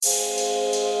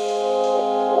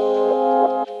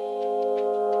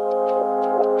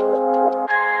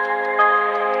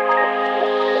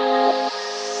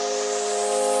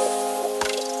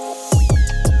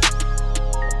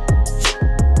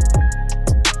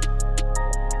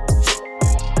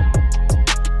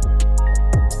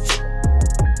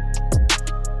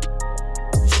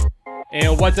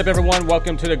What's up, everyone?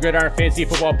 Welcome to the Gridiron Fantasy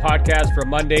Football Podcast for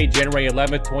Monday, January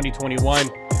 11th, 2021.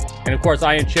 And of course,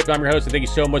 I am Chip. I'm your host, and thank you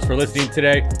so much for listening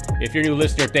today. If you're a new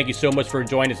listener, thank you so much for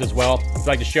joining us as well. If you'd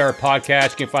like to share our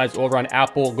podcast, you can find us over on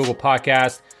Apple, Google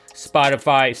Podcasts,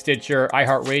 Spotify, Stitcher,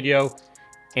 iHeartRadio,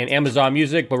 and Amazon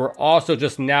Music. But we're also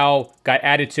just now got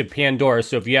added to Pandora.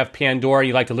 So if you have Pandora,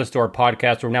 you like to listen to our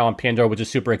podcast, we're now on Pandora, which is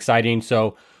super exciting.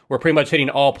 So we're pretty much hitting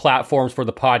all platforms for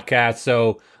the podcast.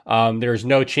 So there's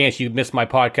no chance you miss my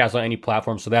podcast on any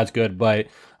platform. So that's good. But,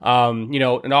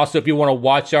 and also if you want to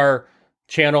watch our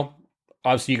channel,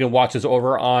 obviously you can watch us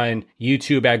over on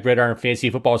YouTube at Gridiron Fantasy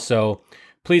Football. So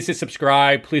please hit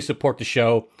subscribe. Please support the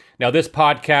show. Now, this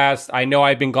podcast, I know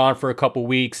I've been gone for a couple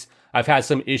weeks. I've had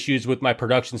some issues with my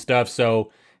production stuff.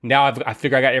 So now I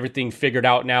figure I got everything figured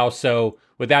out now. So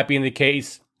with that being the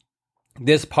case,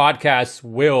 this podcast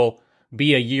will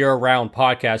be a year-round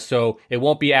podcast. So it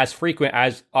won't be as frequent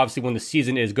as obviously when the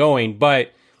season is going.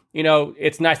 But,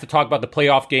 it's nice to talk about the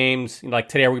playoff games. Like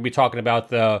today, we're going to be talking about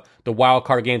the wild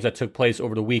card games that took place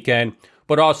over the weekend.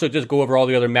 But also just go over all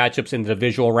the other matchups in the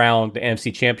divisional round, the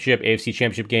NFC Championship, AFC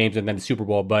Championship games, and then the Super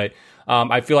Bowl. But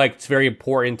I feel like it's very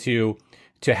important to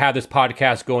have this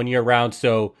podcast going year-round.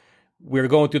 So we're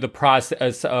going through the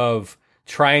process of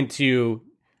trying to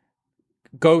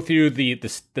go through the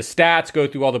stats, go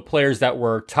through all the players that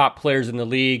were top players in the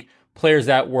league, players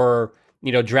that were,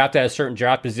 drafted at a certain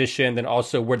draft position, then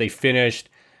also where they finished.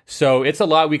 So it's a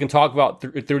lot we can talk about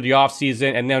through the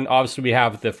offseason. And then obviously we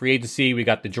have the free agency, we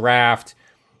got the draft,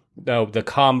 the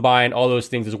combine, all those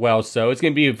things as well. So it's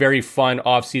going to be a very fun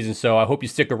offseason. So I hope you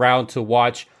stick around to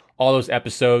watch all those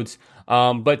episodes.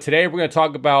 But today we're going to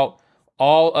talk about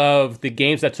all of the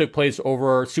games that took place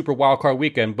over Super Wildcard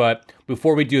Weekend. But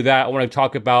before we do that, I want to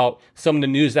talk about some of the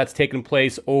news that's taken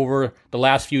place over the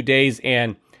last few days.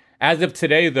 And as of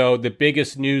today, though, the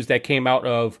biggest news that came out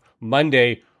of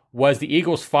Monday was the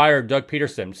Eagles fired Doug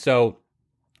Peterson. So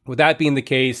with that being the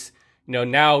case,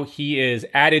 now he is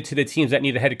added to the teams that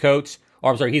need a head coach.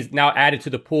 Or I'm sorry, he's now added to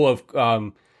the pool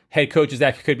of head coaches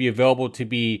that could be available to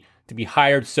be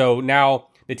hired. So now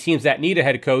the teams that need a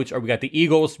head coach we got the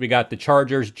Eagles, we got the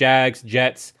Chargers, Jags,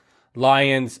 Jets,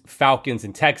 Lions, Falcons,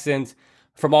 and Texans.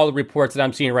 From all the reports that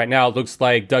I'm seeing right now, it looks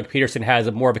like Doug Peterson has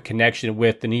more of a connection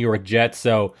with the New York Jets.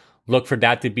 So look for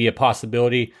that to be a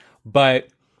possibility. But,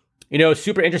 it's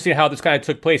super interesting how this kind of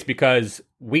took place because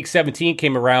week 17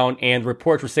 came around and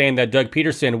reports were saying that Doug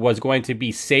Peterson was going to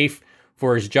be safe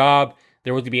for his job.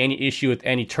 There wasn't be any issue with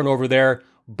any turnover there.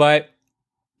 But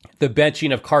the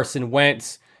benching of Carson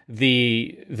Wentz,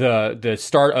 the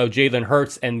start of Jalen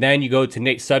Hurts, and then you go to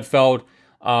Nate Sudfeld,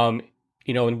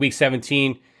 in week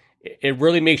 17, it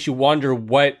really makes you wonder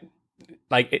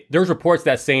there's reports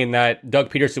that saying that Doug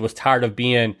Peterson was tired of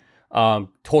being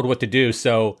told what to do.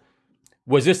 So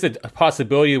was this a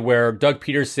possibility where Doug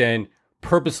Peterson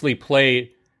purposely played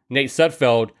Nate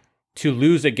Sudfeld to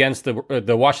lose against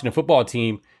the Washington football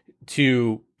team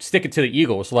to stick it to the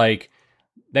Eagles?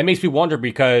 That makes me wonder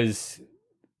because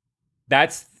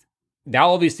now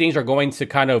all these things are going to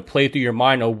kind of play through your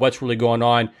mind of what's really going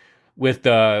on with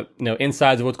the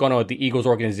insides of what's going on with the Eagles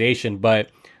organization. But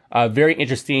a very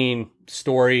interesting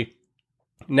story.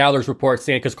 Now there's reports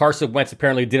saying because Carson Wentz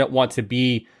apparently didn't want to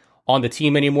be on the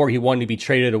team anymore. He wanted to be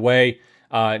traded away.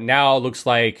 Now it looks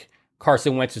like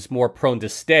Carson Wentz is more prone to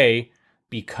stay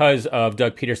because of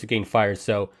Doug Peterson getting fired.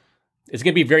 So it's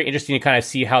going to be very interesting to kind of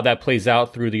see how that plays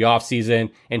out through the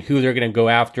offseason and who they're going to go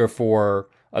after for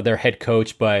their head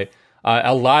coach. But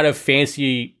a lot of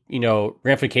fancy,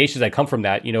 ramifications that come from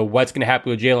that. What's going to happen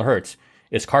with Jalen Hurts?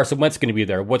 Is Carson Wentz going to be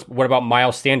there? What about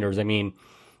Miles Sanders? I mean,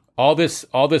 all this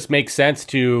makes sense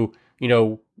to,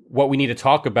 what we need to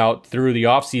talk about through the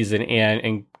offseason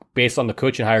and based on the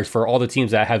coaching hires for all the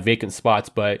teams that have vacant spots.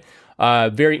 But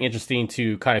very interesting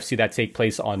to kind of see that take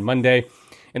place on Monday.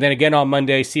 And then again on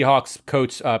Monday, Seahawks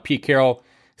coach Pete Carroll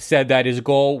said that his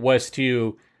goal was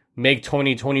to make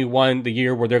 2021 the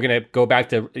year where they're going to go back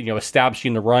to,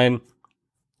 establishing the run.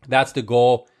 That's the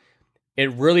goal.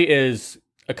 It really is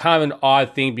a kind of an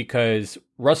odd thing because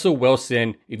Russell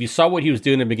Wilson, if you saw what he was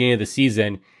doing in the beginning of the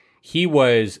season, he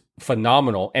was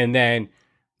phenomenal. And then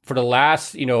for the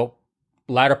last,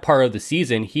 latter part of the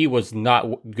season, he was not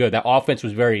good. That offense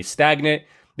was very stagnant.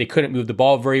 They couldn't move the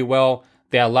ball very well.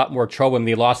 They had a lot more trouble when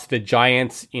they lost to the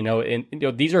Giants, and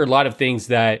these are a lot of things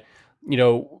that,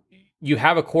 you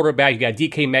have a quarterback, you got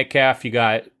DK Metcalf, you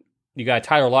got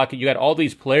Tyler Lockett, you got all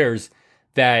these players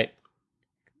that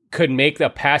could make the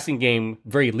passing game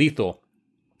very lethal.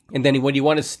 And then when you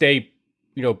want to stay,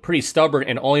 pretty stubborn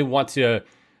and only want to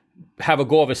have a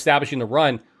goal of establishing the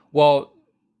run, well,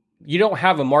 you don't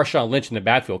have a Marshawn Lynch in the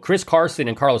backfield. Chris Carson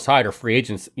and Carlos Hyde are free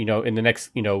agents, in the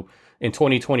next, in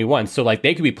 2021. So like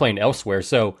they could be playing elsewhere.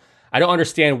 So I don't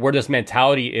understand where this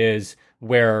mentality is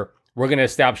where we're going to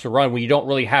establish a run when you don't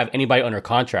really have anybody under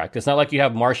contract. It's not like you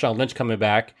have Marshawn Lynch coming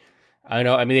back. I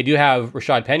mean, they do have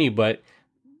Rashad Penny, but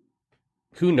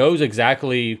who knows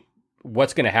exactly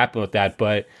what's going to happen with that.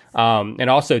 But, and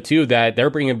also too, that they're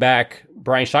bringing back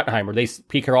Brian Schottenheimer.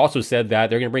 Pete Carroll also said that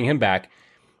they're going to bring him back.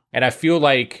 And I feel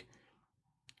like,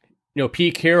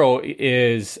 Pete Carroll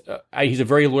he's a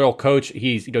very loyal coach.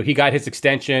 He got his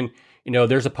extension.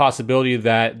 There's a possibility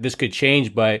that this could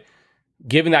change, but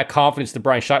given that confidence to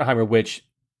Brian Schottenheimer, which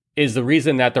is the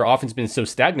reason that their offense has been so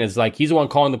stagnant, is like he's the one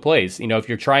calling the plays. If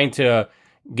you're trying to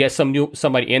get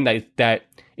somebody in that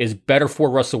is better for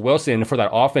Russell Wilson and for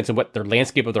that offense and what their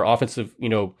landscape of their offensive,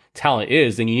 talent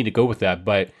is, then you need to go with that.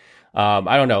 But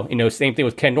I don't know. Same thing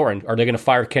with Ken Norton. Are they going to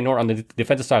fire Ken Norton on the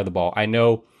defensive side of the ball? I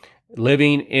know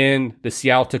living in the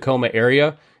Seattle-Tacoma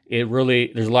area,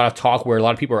 there's a lot of talk where a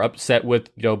lot of people are upset with,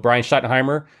 Brian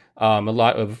Schottenheimer. A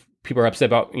lot of people are upset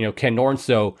about, Ken Norton.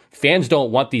 So fans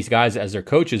don't want these guys as their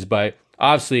coaches, but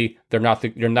obviously they're not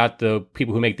the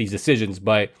people who make these decisions.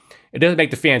 But it doesn't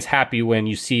make the fans happy when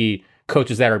you see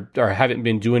coaches that haven't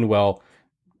been doing well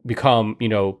become,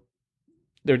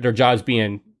 their jobs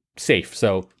being safe.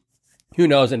 So who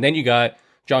knows? And then you got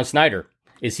John Snyder.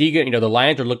 Is he going? The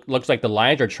Lions looks like the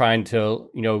Lions are trying to,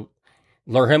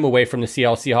 lure him away from the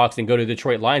Seattle Seahawks and go to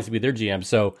Detroit Lions to be their GM.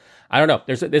 So I don't know.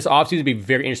 This offseason will be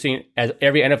very interesting, as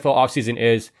every NFL offseason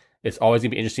is. It's always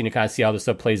going to be interesting to kind of see how this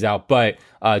stuff plays out. But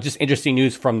just interesting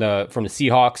news from the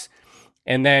Seahawks.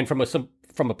 And then from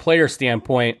a player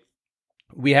standpoint,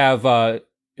 we have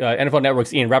NFL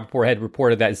Network's Ian Rappaport had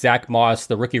reported that Zach Moss,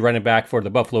 the rookie running back for the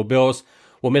Buffalo Bills,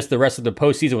 will miss the rest of the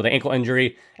postseason with an ankle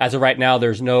injury. As of right now,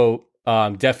 there's no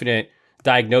definite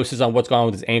diagnosis on what's going on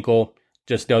with his ankle.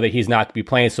 Just know that he's not going to be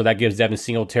playing, so that gives Devin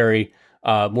Singletary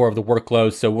more of the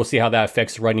workload. So we'll see how that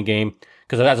affects the running game.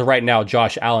 Because as of right now,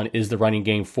 Josh Allen is the running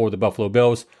game for the Buffalo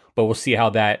Bills, but we'll see how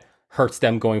that hurts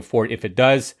them going forward if it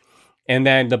does. And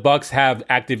then the Bucs have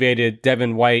activated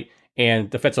Devin White and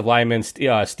defensive lineman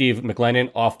Steve McLennan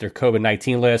off their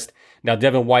COVID-19 list. Now,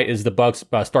 Devin White is the Bucs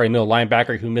starting middle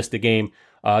linebacker who missed the game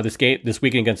this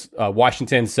weekend against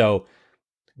Washington. So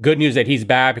good news that he's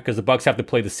back, because the Bucs have to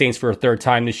play the Saints for a third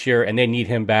time this year, and they need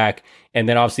him back. And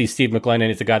then obviously Steve McLennan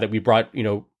is the guy that we brought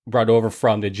over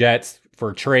from the Jets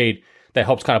for a trade that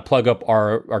helps kind of plug up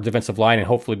our defensive line and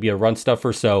hopefully be a run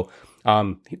stuffer. So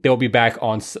they'll be back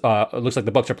on. It looks like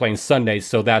the Bucs are playing Sunday,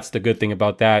 so that's the good thing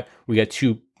about that. We got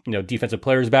two defensive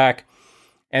players back.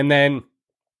 And then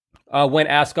when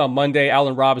asked on Monday,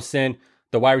 Allen Robinson,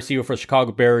 the wide receiver for the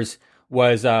Chicago Bears,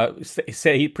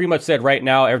 he pretty much said right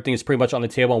now everything is pretty much on the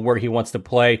table on where he wants to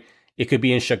play. It could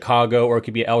be in Chicago or it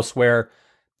could be elsewhere.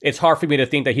 It's hard for me to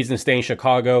think that he's going to stay in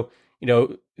Chicago.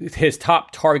 His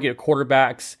top target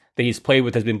quarterbacks that he's played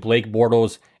with has been Blake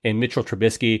Bortles and Mitchell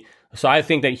Trubisky. So I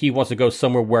think that he wants to go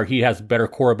somewhere where he has better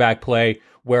quarterback play,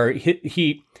 where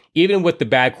he even with the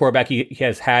bad quarterback he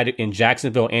has had in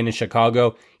Jacksonville and in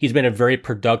Chicago, he's been a very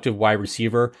productive wide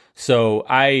receiver. So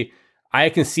I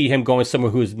can see him going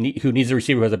somewhere who needs a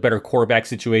receiver who has a better quarterback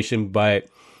situation, but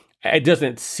it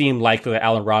doesn't seem likely that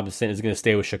Allen Robinson is going to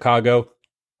stay with Chicago.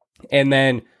 And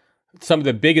then some of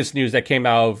the biggest news that came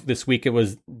out of this week, it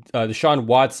was Deshaun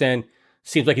Watson.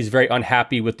 Seems like he's very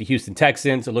unhappy with the Houston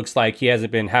Texans. It looks like he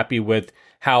hasn't been happy with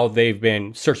how they've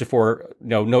been searching for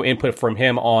no input from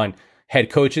him on head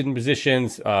coaching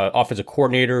positions, offensive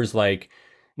coordinators.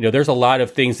 There's a lot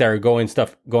of things that are going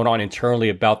on internally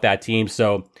about that team.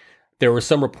 So there were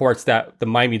some reports that the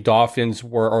Miami Dolphins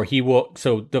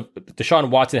Deshaun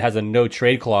Watson has a no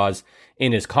trade clause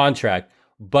in his contract,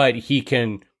 but he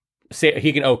can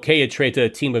okay a trade to a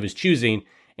team of his choosing.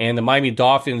 And the Miami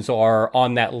Dolphins are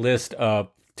on that list of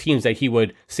teams that he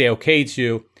would say okay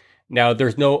to. Now,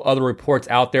 there's no other reports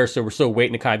out there, so we're still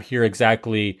waiting to kind of hear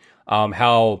exactly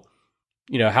how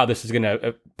this is going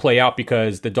to play out,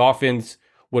 because the Dolphins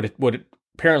would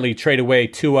apparently trade away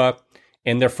Tua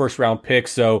and their first round pick.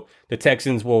 So the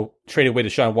Texans will trade away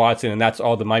Deshaun Watson, and that's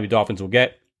all the Miami Dolphins will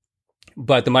get.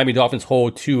 But the Miami Dolphins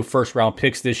hold 2 first round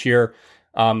picks this year,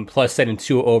 plus sending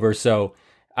 2 over. So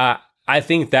I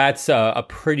think that's a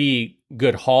pretty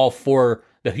good haul for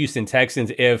the Houston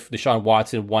Texans if Deshaun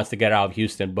Watson wants to get out of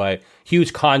Houston. But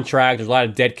huge contract. There's a lot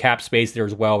of dead cap space there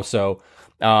as well. So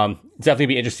definitely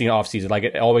be interesting offseason. Like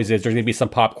it always is. There's going to be some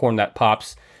popcorn that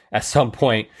pops at some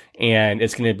point, and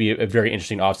it's going to be a very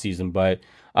interesting offseason. But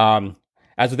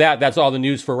as of that, that's all the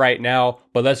news for right now.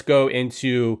 But let's go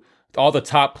into all the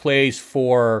top plays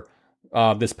for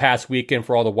this past weekend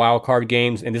for all the wild card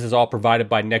games, and this is all provided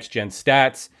by Next Gen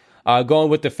Stats. Going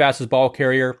with the fastest ball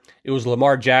carrier, it was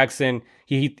Lamar Jackson.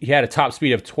 He had a top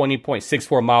speed of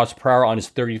 20.64 miles per hour on his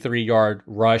 33-yard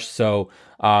rush, so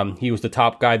he was the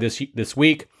top guy this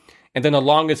week. And then the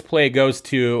longest play goes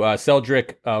to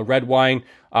Celdrick Redwine.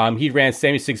 He ran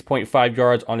 76.5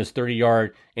 yards on his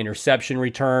 30-yard interception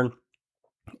return.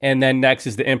 And then next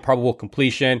is the improbable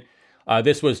completion.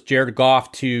 This was Jared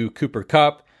Goff to Cooper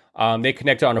Kupp. They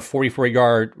connected on a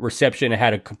 44-yard reception and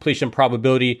had a completion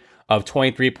probability of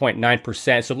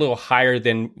 23.9%, so a little higher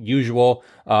than usual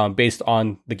based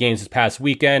on the games this past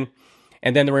weekend.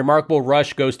 And then the remarkable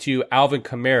rush goes to Alvin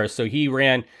Kamara. So he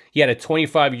had a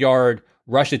 25-yard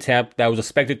rush attempt that was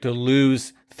expected to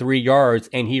lose 3 yards,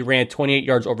 and he ran 28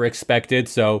 yards over expected.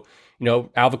 So,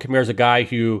 Alvin Kamara is a guy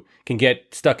who can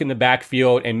get stuck in the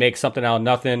backfield and make something out of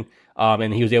nothing,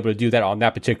 and he was able to do that on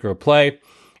that particular play.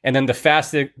 And then the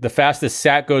fastest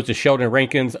sack goes to Sheldon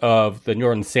Rankins of the New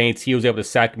Orleans Saints. He was able to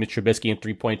sack Mitch Trubisky in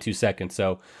 3.2 seconds.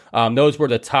 So those were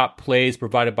the top plays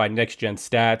provided by Next Gen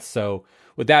Stats. So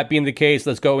with that being the case,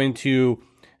 let's go into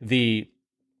the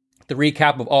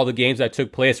recap of all the games that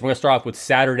took place. We're going to start off with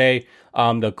Saturday,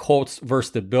 the Colts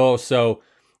versus the Bills. So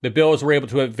the Bills were able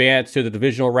to advance to the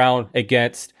divisional round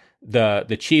against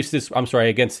the Chiefs.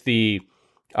 Against the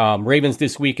Ravens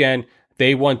this weekend.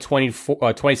 They won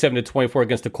 27-24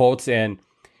 against the Colts. And,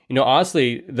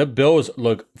 honestly, the Bills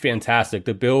look fantastic.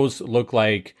 The Bills look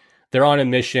like they're on a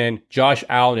mission. Josh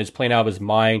Allen is playing out of his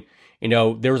mind.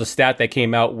 There was a stat that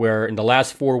came out where in the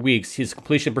last 4 weeks, his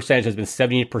completion percentage has been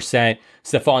 78%.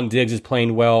 Stephon Diggs is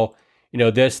playing well.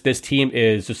 This team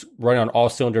is just running on all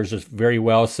cylinders just very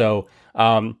well. So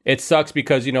it sucks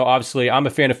because, obviously I'm a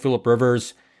fan of Phillip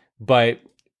Rivers, but,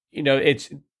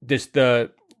 it's just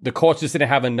the Colts just didn't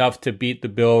have enough to beat the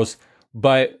Bills.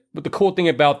 But the cool thing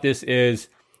about this is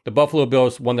the Buffalo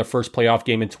Bills won their first playoff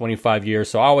game in 25 years.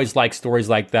 So I always like stories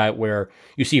like that where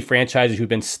you see franchises who've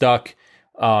been stuck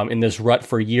in this rut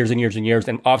for years and years and years.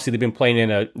 And obviously they've been playing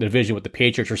in a division with the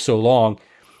Patriots for so long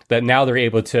that now they're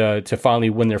able to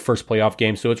finally win their first playoff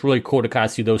game. So it's really cool to kind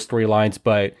of see those storylines.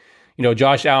 But,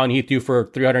 Josh Allen, he threw for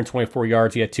 324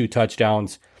 yards. He had 2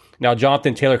 touchdowns. Now,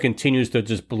 Jonathan Taylor continues to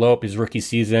just blow up his rookie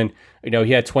season.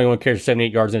 He had 21 carries,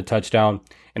 78 yards and a touchdown.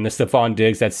 And the Stephon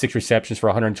Diggs had 6 receptions for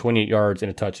 128 yards and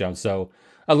a touchdown. So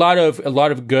a lot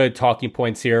of good talking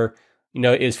points here.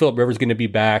 Is Phillip Rivers going to be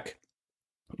back?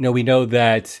 We know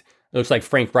that it looks like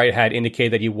Frank Wright had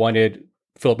indicated that he wanted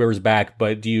Phillip Rivers back,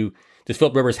 but does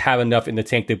Phillip Rivers have enough in the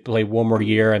tank to play one more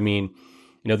year? I mean,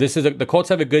 the Colts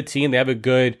have a good team. They have a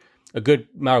good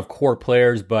amount of core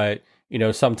players, but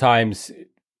sometimes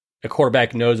a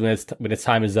quarterback knows when its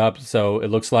time is up. So it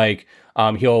looks like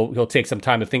he'll take some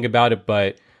time to think about it.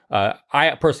 But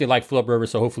I personally like Phillip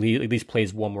Rivers, so hopefully he at least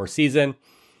plays one more season.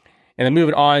 And then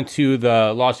moving on to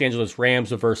the Los Angeles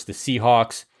Rams versus the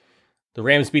Seahawks. The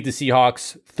Rams beat the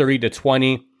Seahawks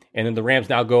 30-20, and then the Rams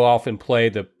now go off and play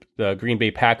the Green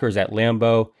Bay Packers at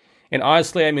Lambeau. And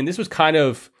honestly, I mean, this was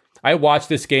I watched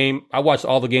this game. I watched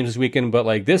all the games this weekend,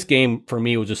 but this game for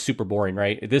me was just super boring,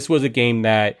 right? This was a game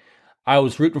that I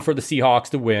was rooting for the Seahawks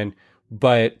to win,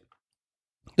 but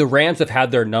the Rams have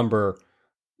had their number,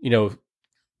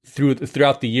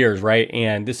 throughout the years, right?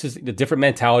 And this is a different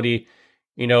mentality.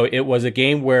 It was a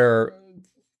game where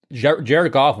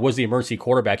Jared Goff was the emergency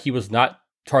quarterback. He was not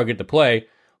targeted to play,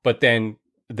 but then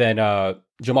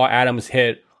Jamal Adams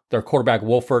hit their quarterback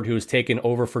Wolford, who was taken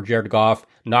over for Jared Goff,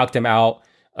 knocked him out.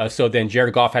 So then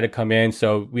Jared Goff had to come in.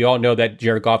 So we all know that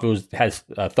Jared Goff has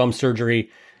thumb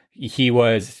surgery. He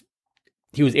was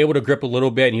able to grip a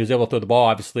little bit, and he was able to throw the ball,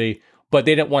 obviously, but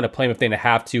they didn't want to play him if they didn't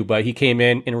have to. But he came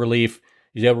in relief.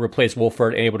 He was able to replace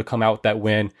Wolford and able to come out with that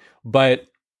win. But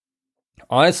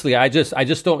honestly, I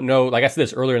just don't know. Like I said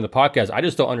this earlier in the podcast, I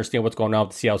just don't understand what's going on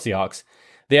with the Seattle Seahawks.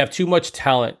 They have too much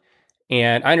talent,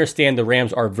 and I understand the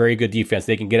Rams are a very good defense.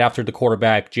 They can get after the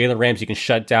quarterback. Jalen Ramsey can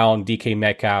shut down DK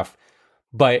Metcalf.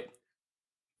 But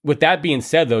with that being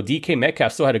said, though, DK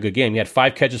Metcalf still had a good game. He had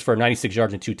 5 catches for 96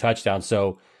 yards and 2 touchdowns.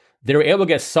 So they were able to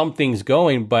get some things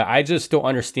going, but I just don't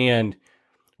understand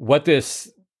what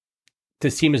this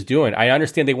team is doing. I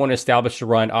understand they want to establish the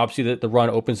run. Obviously, the run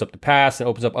opens up the pass and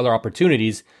opens up other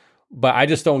opportunities, but I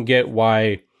just don't get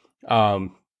why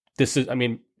this is. I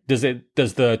mean, does the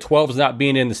 12s not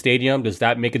being in the stadium, does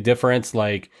that make a difference?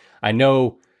 Like, I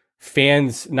know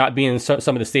fans not being in some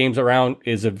of the stadiums around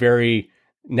is a very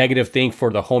negative thing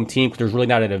for the home team because there's really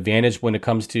not an advantage when it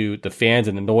comes to the fans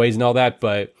and the noise and all that.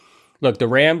 But look, the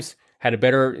Rams had a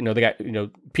better, they got,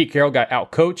 Pete Carroll got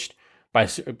out coached by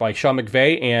Sean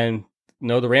McVay, and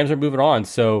the Rams are moving on.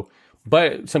 So,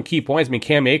 But some key points. I mean,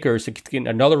 Cam Akers,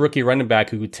 another rookie running back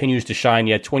who continues to shine.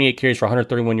 He had 28 carries for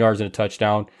 131 yards and a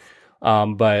touchdown.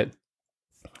 But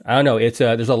I don't know. It's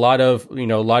there's a lot of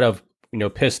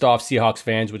pissed off Seahawks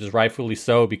fans, which is rightfully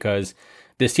so, because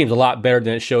this team's a lot better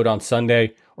than it showed on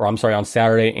Saturday,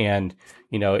 and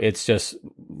it's just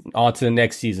on to the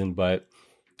next season. But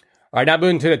all right, now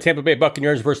moving to the Tampa Bay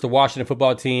Buccaneers versus the Washington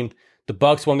Football Team. The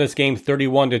Bucs won this game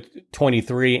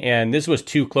 31-23, and this was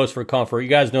too close for comfort. You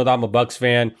guys know that I'm a Bucs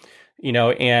fan,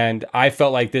 and I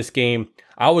felt like this game,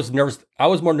 I was nervous. I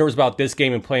was more nervous about this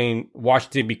game and playing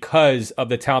Washington because of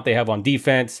the talent they have on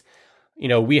defense.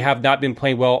 We have not been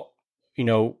playing well,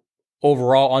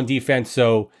 overall on defense.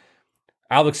 So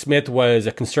Alex Smith was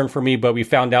a concern for me, but we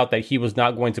found out that he was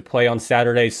not going to play on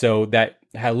Saturday. So that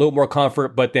had a little more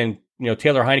comfort. But then,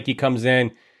 Taylor Heineke comes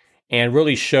in and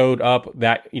really showed up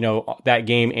that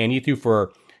game, and he threw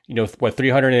for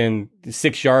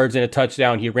 306 yards and a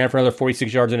touchdown. He ran for another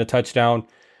 46 yards and a touchdown.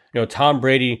 Tom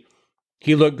Brady,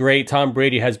 he looked great. Tom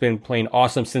Brady has been playing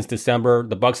awesome since December.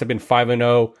 The Bucs have been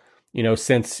 5-0,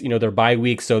 since their bye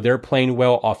week, so they're playing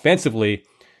well offensively.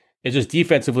 It's just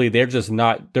defensively they're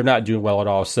not doing well at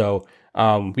all. So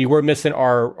we were missing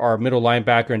our middle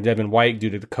linebacker and Devin White due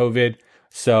to the COVID.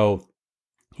 So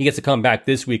he gets to come back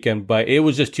this weekend, but it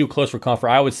was just too close for comfort.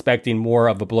 I was expecting more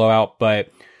of a blowout, but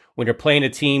when you're playing a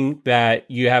team that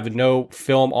you have no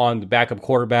film on the backup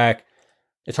quarterback,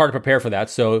 it's hard to prepare for that.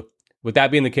 So with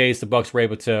that being the case, the Bucs were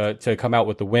able to come out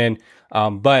with the win.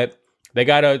 But they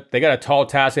got a tall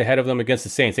task ahead of them against the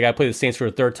Saints. They got to play the Saints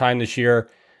for the third time this year,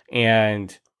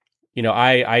 and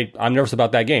I'm nervous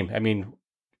about that game. I mean,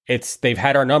 they've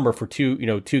had our number for two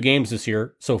games this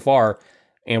year so far,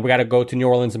 and we got to go to New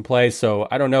Orleans and play. So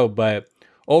I don't know, but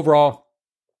overall,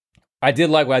 what I did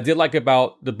like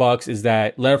about the Bucs is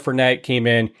that Leonard Fournette came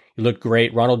in. He looked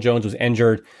great. Ronald Jones was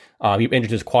injured. He injured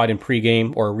his quad in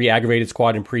pregame, or re-aggravated his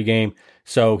quad in pregame.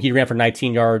 So he ran for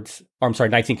 19 carries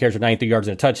for 93 yards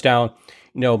and a touchdown.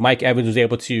 Mike Evans was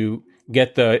able to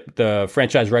get the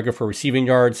franchise record for receiving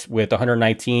yards with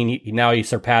 119. He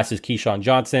surpasses Keyshawn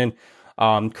Johnson.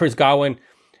 Chris Godwin,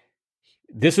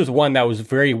 this was one that was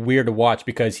very weird to watch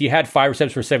because he had 5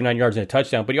 receptions for 79 yards and a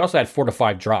touchdown, but he also had 4 to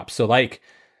 5 drops. So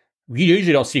we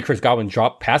usually don't see Chris Godwin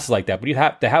drop passes like that,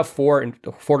 but to have 4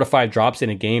 to 5 drops in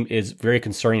a game is very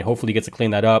concerning. Hopefully he gets to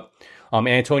clean that up.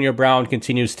 Antonio Brown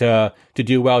continues to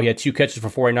do well. He had 2 catches for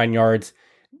 49 yards,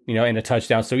 and a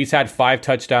touchdown. So he's had 5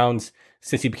 touchdowns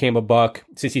since he became a Buck,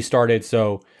 since he started.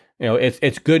 So,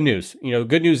 it's good news.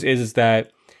 Good news is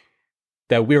that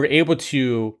we were able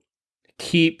to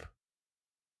keep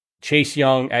Chase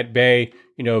Young at bay.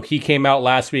 He came out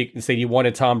last week and said he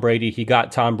wanted Tom Brady. He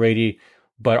got Tom Brady.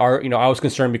 But I was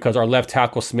concerned because our left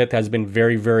tackle Smith has been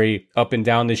very, very up and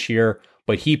down this year.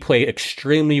 But he played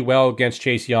extremely well against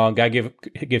Chase Young. Gotta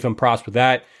give him props for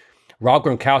that. Rob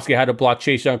Gronkowski had to block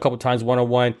Chase Young a couple times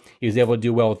one-on-one. He was able to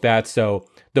do well with that. So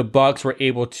the Bucs were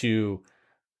able to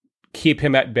keep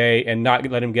him at bay and not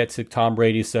let him get to Tom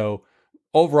Brady. So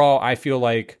overall, I feel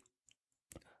like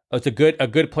it's a good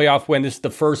playoff win. This is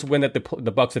the first win that the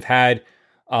Bucs have had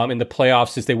in the playoffs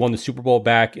since they won the Super Bowl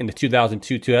back in the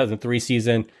 2002-2003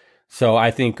 season. So I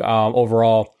think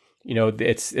overall,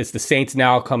 it's the Saints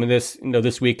now coming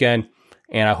this weekend,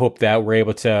 and I hope that we're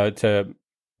able to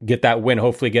get that win,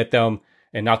 hopefully get them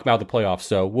and knock them out of the playoffs.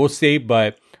 So we'll see.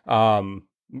 But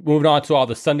moving on to all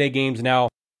the Sunday games now.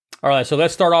 All right, so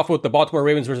let's start off with the Baltimore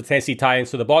Ravens versus the Tennessee Titans.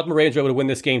 So the Baltimore Ravens were able to win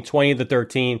this game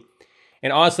 20-13.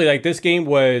 And honestly, this game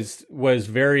was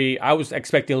very, I was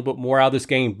expecting a little bit more out of this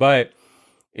game, but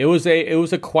it was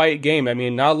a quiet game. I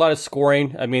mean, not a lot of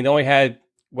scoring. I mean, they only had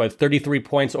 33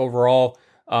 points overall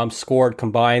scored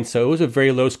combined. So it was a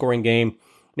very low scoring game.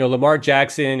 Lamar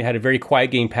Jackson had a very quiet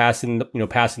game passing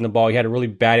the ball. He had a really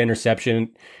bad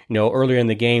interception, earlier in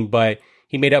the game, but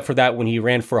he made up for that when he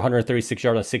ran for 136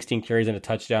 yards on 16 carries and a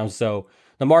touchdown. So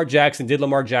Lamar Jackson did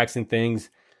Lamar Jackson things.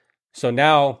 So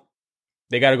now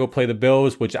they got to go play the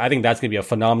Bills, which I think that's going to be a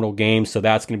phenomenal game. So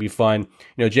that's going to be fun.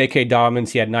 J.K.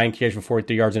 Dobbins, he had 9 carries for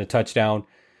 43 yards and a touchdown.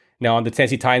 Now on the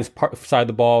Tennessee Titans side of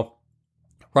the ball,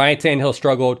 Ryan Tannehill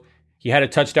struggled. He had a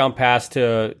touchdown pass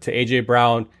to A.J.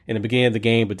 Brown in the beginning of the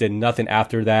game, but did nothing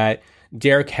after that.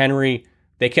 Derrick Henry,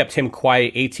 they kept him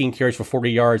quiet, 18 carries for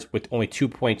 40 yards with only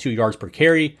 2.2 yards per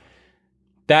carry.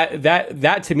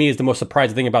 That to me is the most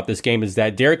surprising thing about this game is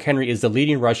that Derrick Henry is the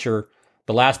leading rusher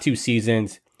the last 2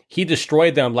 seasons. He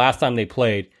destroyed them last time they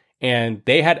played, and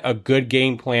they had a good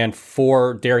game plan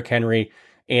for Derrick Henry.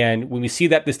 And when we see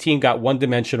that this team got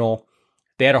one-dimensional,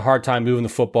 they had a hard time moving the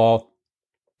football.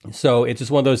 So it's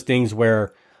just one of those things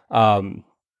where the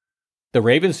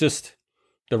Ravens just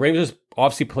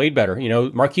obviously played better.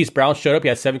 Marquise Brown showed up. He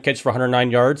had 7 catches for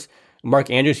 109 yards. Mark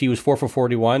Andrews, he was 4 for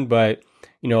 41. But,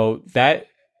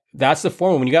 that's the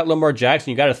formula. When you got Lamar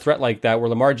Jackson, you got a threat like that where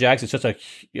Lamar Jackson is such a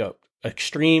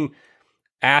extreme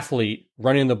athlete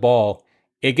running the ball.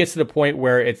 It gets to the point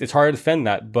where it's hard to defend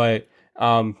that. But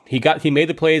he made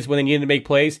the plays when they needed to make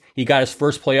plays. He got his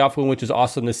first playoff win, which is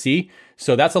awesome to see.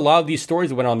 So that's a lot of these stories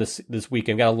that went on this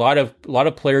weekend. Got a lot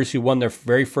of players who won their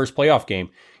very first playoff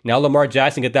game. Now Lamar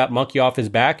Jackson get that monkey off his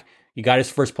back. He got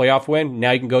his first playoff win.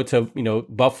 Now you can go to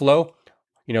Buffalo,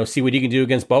 see what he can do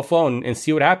against Buffalo and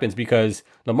see what happens, because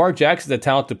Lamar Jackson is a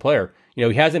talented player.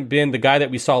 He hasn't been the guy that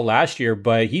we saw last year,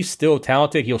 but he's still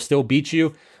talented. He'll still beat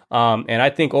you. And I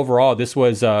think overall this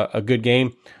was a good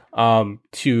game for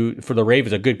the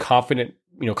Ravens, a good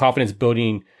confidence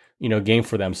building game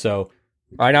for them. So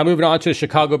all right, now moving on to the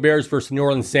Chicago Bears versus New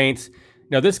Orleans Saints.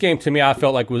 Now this game to me, I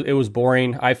felt like it was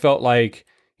boring. I felt like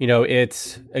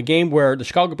it's a game where the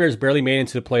Chicago Bears barely made it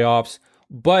into the playoffs,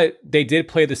 but they did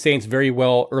play the Saints very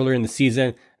well earlier in the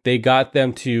season. They got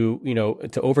them to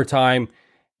overtime,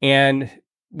 and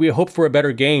we hope for a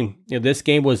better game. This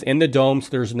game was in the dome, so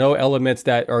there's no elements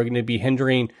that are going to be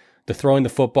hindering the throwing the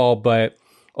football, but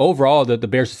overall, the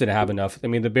Bears just didn't have enough. I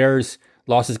mean, the Bears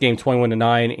lost this game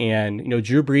 21-9, and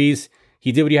Drew Brees,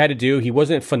 he did what he had to do. He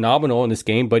wasn't phenomenal in this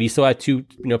game, but he still had 2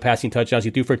 passing touchdowns. He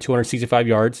threw for 265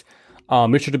 yards.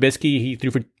 Mitchell Trubisky, he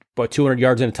threw for about 200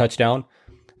 yards and a touchdown.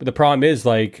 But the problem is,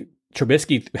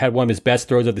 Trubisky had one of his best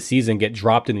throws of the season get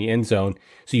dropped in the end zone,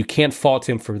 so you can't fault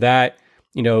him for that.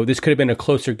 This could have been a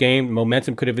closer game.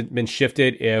 Momentum could have been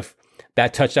shifted if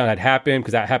that touchdown had happened,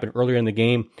 because that happened earlier in the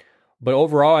game. But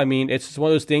overall, I mean, it's just one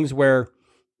of those things where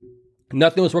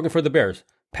nothing was working for the Bears.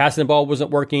 Passing the ball wasn't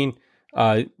working.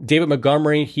 David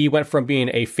Montgomery, he went from being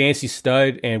a fancy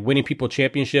stud and winning people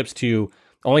championships to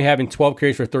only having 12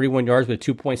 carries for 31 yards with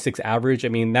a 2.6 average. I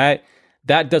mean, that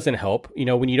doesn't help.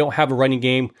 When you don't have a running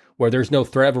game where there's no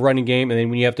threat of a running game, and then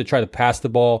when you have to try to pass the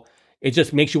ball, it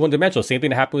just makes you one-dimensional. Same thing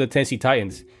that happened with the Tennessee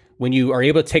Titans. When you are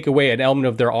able to take away an element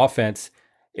of their offense,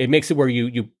 it makes it where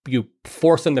you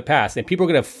force them to pass, and people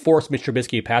are going to force Mitch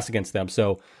Trubisky to pass against them.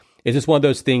 So it's just one of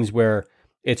those things where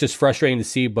it's just frustrating to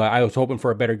see, but I was hoping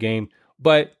for a better game.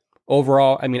 But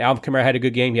overall, I mean, Alvin Kamara had a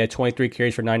good game. He had 23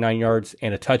 carries for 99 yards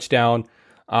and a touchdown.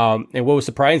 And what was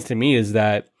surprising to me is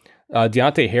that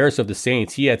Deontay Harris of the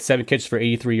Saints, he had 7 catches for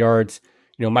 83 yards.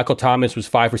 Michael Thomas was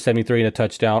 5 for 73 and a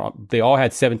touchdown. They all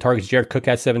had 7 targets. Jared Cook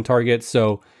had 7 targets.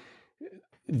 So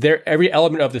every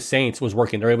element of the Saints was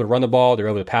working. They're able to run the ball. They're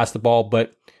able to pass the ball,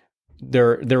 but they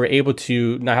were able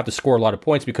to not have to score a lot of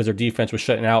points because their defense was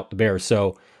shutting out the Bears.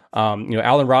 So,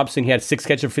 Allen Robinson, he had 6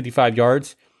 catches for 55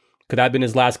 yards. Could that have been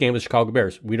his last game with the Chicago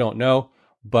Bears? We don't know,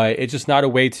 but it's just not a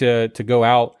way to go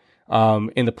out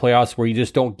in the playoffs where you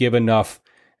just don't give enough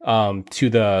to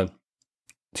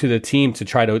the team to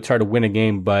try to win a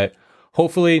game. But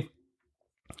hopefully,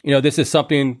 this is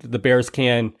something the Bears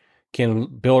can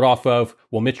build off of.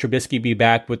 Will Mitch Trubisky be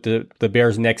back with the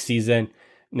Bears next season?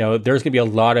 There's going to be a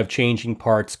lot of changing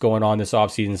parts going on this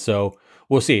offseason, so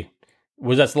we'll see.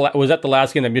 Was that the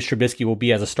last game that Mitch Trubisky will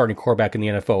be as a starting quarterback in the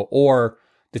NFL, or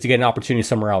does he get an opportunity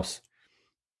somewhere else?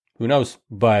 Who knows?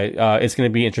 But it's going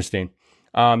to be interesting.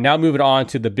 Now moving on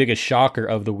to the biggest shocker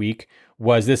of the week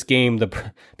was this game, the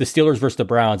Steelers versus the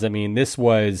Browns. I mean, this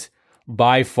was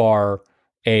by far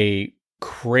a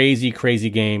crazy, crazy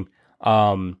game.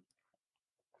 And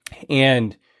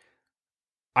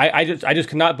I just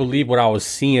could not believe what I was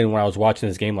seeing when I was watching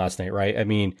this game last night, right? I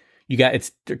mean,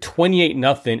 it's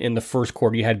 28-0 in the first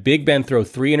quarter. You had Big Ben throw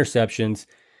 3 interceptions.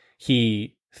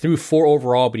 He threw 4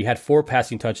 overall, but he had 4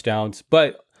 passing touchdowns.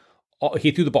 But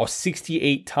he threw the ball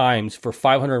 68 times for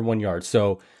 501 yards.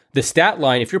 So the stat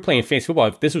line, if you're playing fantasy football,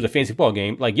 if this was a fantasy football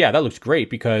game, that looks great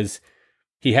because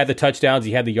he had the touchdowns,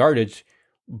 he had the yardage.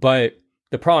 But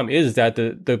the problem is that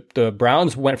the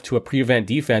Browns went to a prevent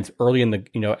defense early in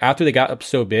the, after they got up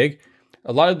so big.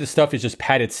 A lot of this stuff is just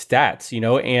padded stats,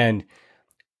 and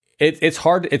it's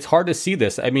hard to see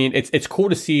this. I mean, it's cool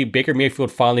to see Baker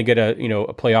Mayfield finally get a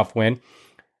playoff win.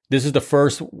 This is the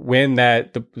first win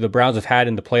that the Browns have had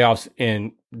in the playoffs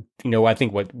in, I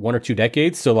think 1 or 2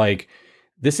 decades. So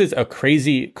this is a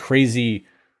crazy, crazy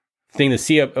thing to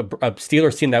see a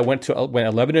Steelers team that went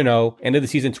 11-0, ended the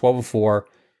season 12-4,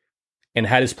 and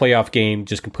had his playoff game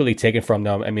just completely taken from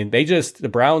them. I mean, the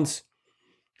Browns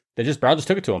just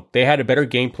took it to them. They had a better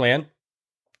game plan.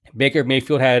 Baker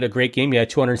Mayfield had a great game. He had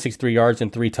 263 yards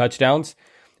and 3 touchdowns.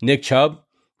 Nick Chubb,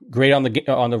 great on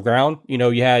the ground. He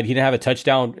didn't have a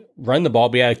touchdown run the ball,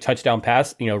 but he had a touchdown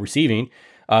pass, receiving.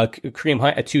 Kareem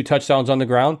Hunt had 2 touchdowns on the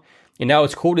ground. And now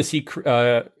it's cool to see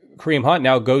Kareem Hunt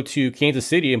now go to Kansas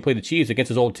City and play the Chiefs against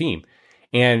his old team.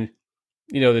 And,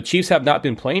 the Chiefs have not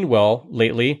been playing well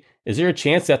lately. Is there a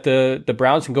chance that the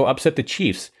Browns can go upset the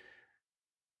Chiefs?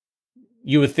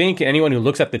 You would think anyone who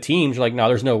looks at the teams, you're like, no,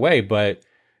 there's no way. But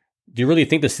do you really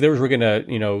think the Steelers were going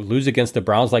to, lose against the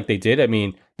Browns like they did? I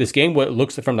mean, this game, what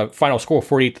looks from the final score,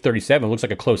 48-37, looks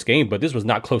like a close game, but this was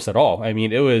not close at all. I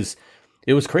mean, it was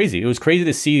crazy. It was crazy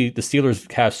to see the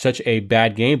Steelers have such a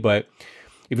bad game. But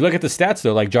if you look at the stats,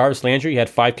 though, like Jarvis Landry had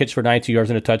 5 catches for 92 yards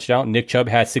and a touchdown. Nick Chubb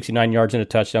had 69 yards and a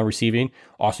touchdown receiving.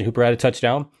 Austin Hooper had a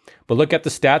touchdown. But look at the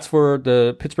stats for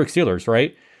the Pittsburgh Steelers,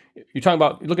 right? You're talking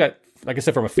about, look at, like I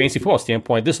said, from a fantasy football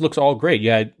standpoint, this looks all great.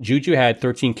 Juju had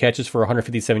 13 catches for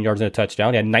 157 yards and a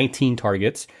touchdown. He had 19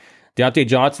 targets. Deontay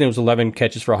Johnson, it was 11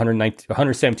 catches for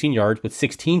 117 yards with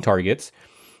 16 targets.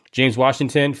 James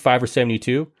Washington, 5 for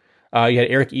 72. You had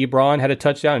Eric Ebron had a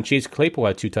touchdown, and Chase Claypool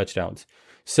had 2 touchdowns.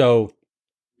 So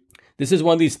this is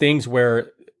one of these things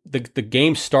where the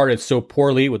game started so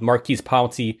poorly with Marquise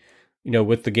Pouncey,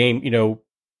 with the game,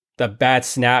 the bad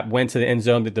snap went to the end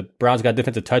zone, that the Browns got a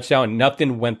defensive touchdown, and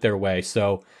nothing went their way.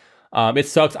 So it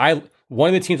sucks. One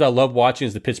of the teams I love watching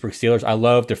is the Pittsburgh Steelers. I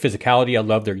love their physicality. I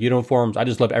love their uniforms. I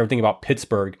just love everything about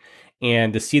Pittsburgh.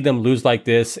 And to see them lose like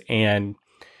this, and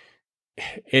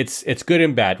it's good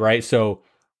and bad, right? So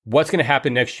what's going to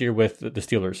happen next year with the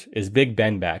Steelers? Is Big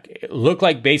Ben back? It looked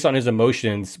like, based on his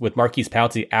emotions with Marquise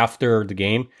Pouncey after the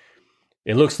game,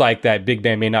 it looks like that Big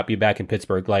Ben may not be back in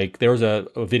Pittsburgh. Like, there was a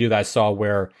video that I saw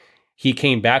where he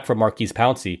came back from Marquise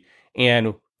Pouncey.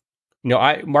 And,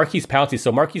 Marquise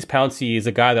Pouncey is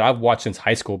a guy that I've watched since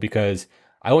high school, because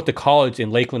I went to college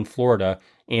in Lakeland, Florida,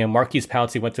 and Marquise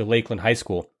Pouncey went to Lakeland High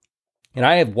School. And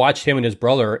I have watched him and his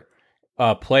brother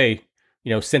play,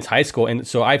 since high school. And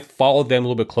so I followed them a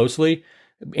little bit closely.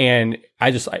 And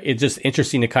it's just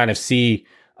interesting to kind of see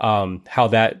how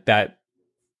that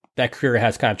career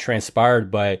has kind of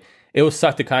transpired. But it was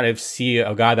suck to kind of see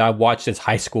a guy that I watched since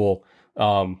high school,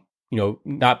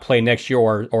 not play next year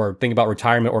or think about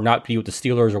retirement or not be with the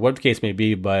Steelers or what the case may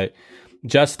be. But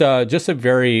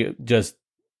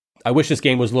I wish this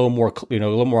game was a little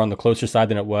more on the closer side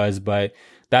than it was. But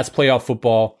that's playoff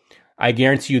football. I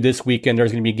guarantee you this weekend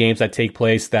there's going to be games that take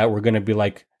place that we're going to be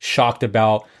like shocked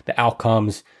about the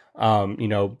outcomes,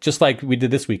 just like we did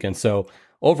this weekend. So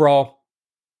overall,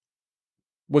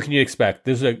 what can you expect?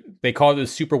 They call it the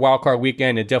Super Wildcard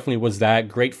Weekend. It definitely was that.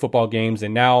 Great football games.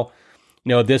 And now,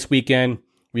 this weekend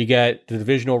we get the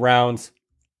divisional rounds.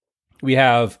 We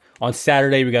have on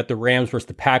Saturday, we got the Rams versus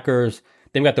the Packers.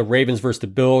 Then we got the Ravens versus the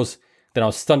Bills. Then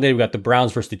on Sunday, we got the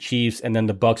Browns versus the Chiefs, and then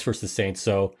the Bucks versus the Saints.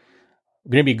 So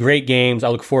going to be great games. I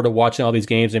look forward to watching all these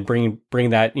games and bring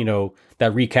that,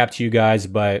 that recap to you guys.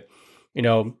 But,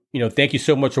 thank you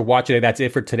so much for watching. That's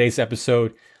it for today's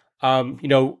episode. I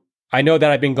know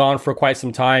that I've been gone for quite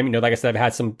some time. Like I said, I've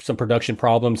had some production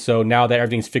problems. So now that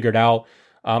everything's figured out,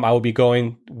 I will be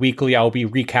going weekly. I will be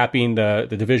recapping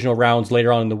the divisional rounds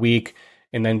later on in the week.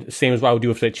 And then same as what I would do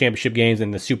with the championship games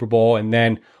and the Super Bowl. And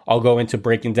then I'll go into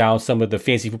breaking down some of the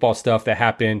fantasy football stuff that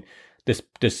happened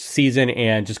this season,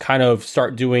 and just kind of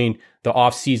start doing the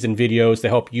off-season videos to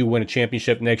help you win a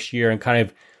championship next year and kind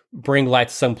of bring light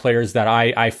to some players that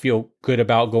I feel good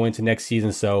about going to next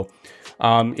season. So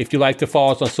if you like to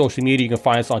follow us on social media, you can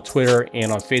find us on Twitter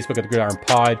and on Facebook at the Gridiron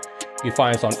Pod. You can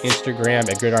find us on Instagram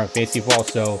at Gridiron Fantasy Football.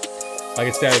 So like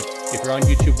I said, if you're on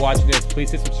YouTube watching this, please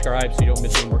hit subscribe so you don't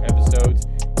miss any more episodes,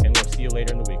 and we'll see you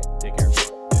later in the week. Take care.